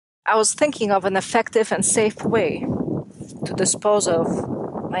I was thinking of an effective and safe way to dispose of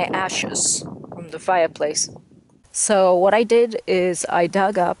my ashes from the fireplace. So what I did is I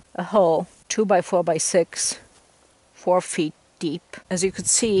dug up a hole 2 by 4 by 6, 4 feet deep. As you could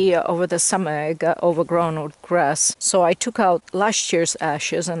see, over the summer it got overgrown with grass. So I took out last year's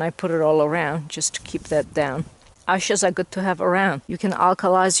ashes and I put it all around just to keep that down. Ashes are good to have around. You can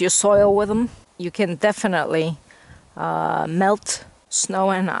alkalize your soil with them. You can definitely melt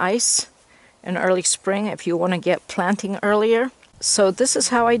snow and ice in early spring if you want to get planting earlier. So this is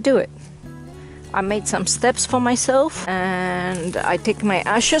how I do it. I made some steps for myself, and I take my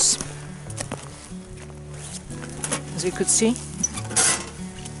ashes, as you could see,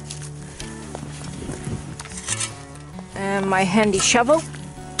 and my handy shovel,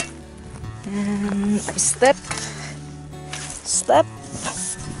 and I step.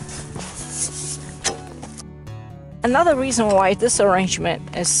 Another reason why this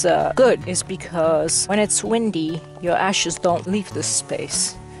arrangement is good is because when it's windy, your ashes don't leave this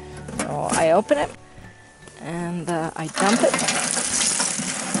space. So I open it and I dump it.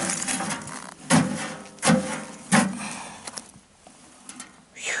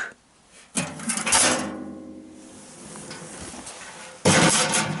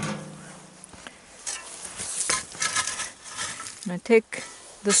 And I take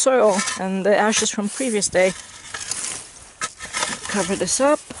the soil and the ashes from previous day, cover this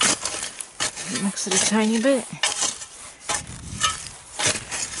up, mix it a tiny bit.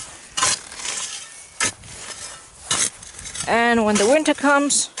 And when the winter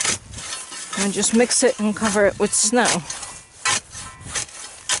comes, I just mix it and cover it with snow.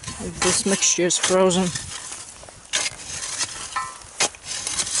 If this mixture is frozen.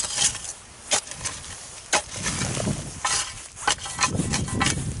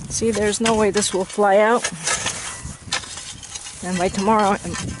 See, there's no way this will fly out. And by tomorrow,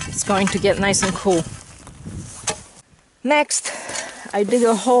 it's going to get nice and cool. Next, I dig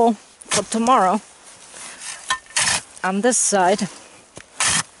a hole for tomorrow on this side. You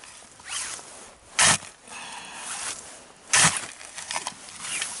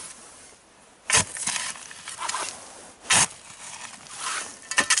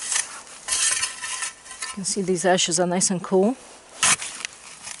can see these ashes are nice and cool.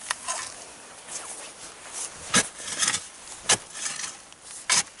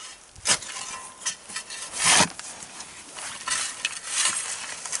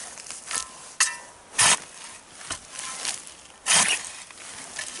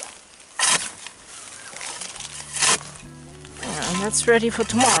 And that's ready for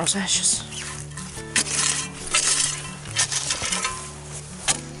tomorrow's ashes.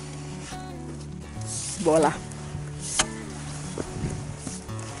 Voila.